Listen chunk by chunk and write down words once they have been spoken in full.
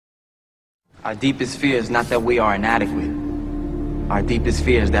Our deepest fear is not that we are inadequate. Our deepest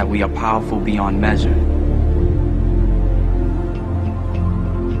fear is that we are powerful beyond measure.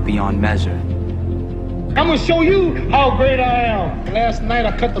 Beyond measure. I'm gonna show you how great I am. Last night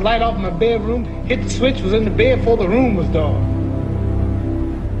I cut the light off in my bedroom, hit the switch, was in the bed before the room was dark.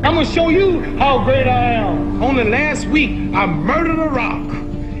 I'm gonna show you how great I am. Only last week I murdered a rock,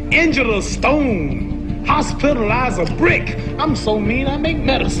 injured a stone, hospitalized a brick. I'm so mean I make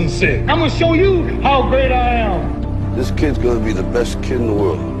medicine sick. I'm gonna show you how great I am. This kid's gonna be the best kid in the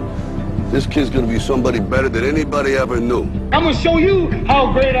world. This kid's gonna be somebody better than anybody ever knew. I'm gonna show you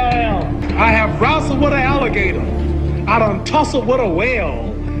how great I am. I have wrestled with an alligator. I done tussled with a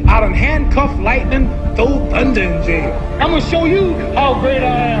whale. I done handcuffed lightning, throw thunder in jail. I'm gonna show you how great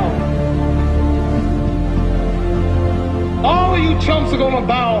I am. All of you chumps are gonna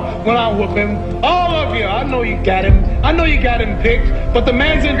bow when I whoop him. All of you, I know you got him. I know you got him picked, but the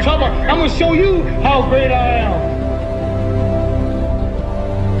man's in trouble. I'm gonna show you how great I am.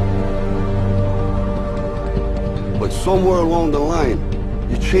 But somewhere along the line,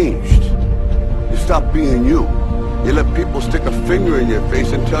 you changed. You stopped being you. You let people stick a finger in your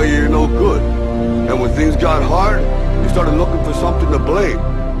face and tell you you're no good. And when things got hard, you started looking for something to blame.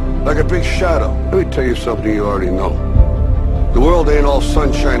 Like a big shadow. Let me tell you something you already know. The world ain't all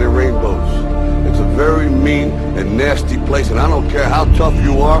sunshine and rainbows. It's a very mean and nasty place, and I don't care how tough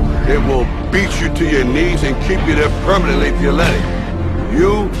you are, it will beat you to your knees and keep you there permanently if you let it.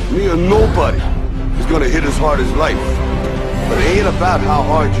 You, me, or nobody is gonna hit as hard as life. But it ain't about how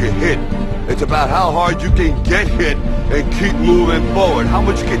hard you hit. It's about how hard you can get hit and keep moving forward. How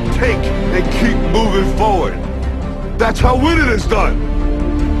much you can take and keep moving forward. That's how winning is done.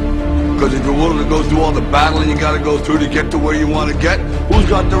 Because if you're willing to go through all the battling you gotta go through to get to where you want to get, who's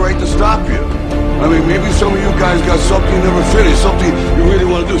got the right to stop you? I mean, maybe some of you guys got something you never finished, something you really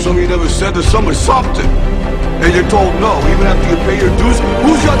want to do, something you never said to somebody, something. And you're told no, even after you pay your dues.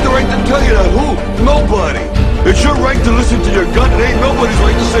 Who's got the right to tell you that? Who? Nobody. It's your right to listen to your gut. It ain't nobody's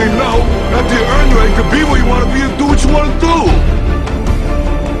right to say no. After you earn the right to be where you want to be and do what you want to do.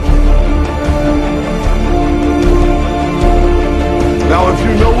 Now, if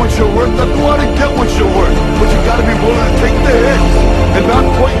you know what you're worth, then go out and get what you're worth. But you gotta be willing to take the hits and not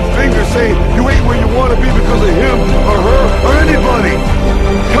pointing fingers saying you ain't where you want to be because of him or her or anybody.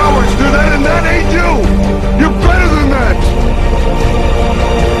 Cowards do that, and that ain't you. You're better than that.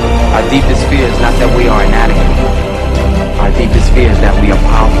 Our deepest fear is not that we are inadequate. Our deepest fear is that we are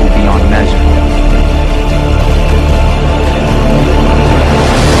powerful beyond measure.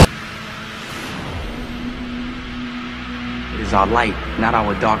 It is our light, not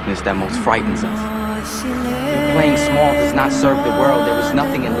our darkness, that most frightens us. Playing small does not serve the world. There is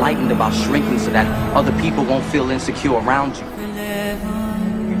nothing enlightened about shrinking so that other people won't feel insecure around you.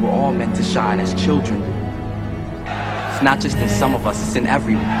 We were all meant to shine as children. It's not just in some of us, it's in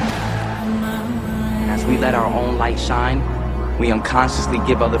everyone. And as we let our own light shine, we unconsciously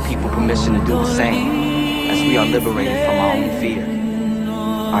give other people permission to do the same, as we are liberated from our own fear.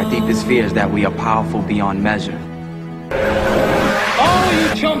 Our deepest fear is that we are powerful beyond measure. All of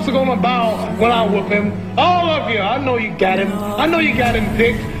you chumps are gonna bow when I whoop him. All of you, I know you got him. I know you got him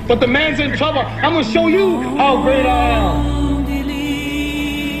picked, but the man's in trouble. I'm gonna show you how great I am.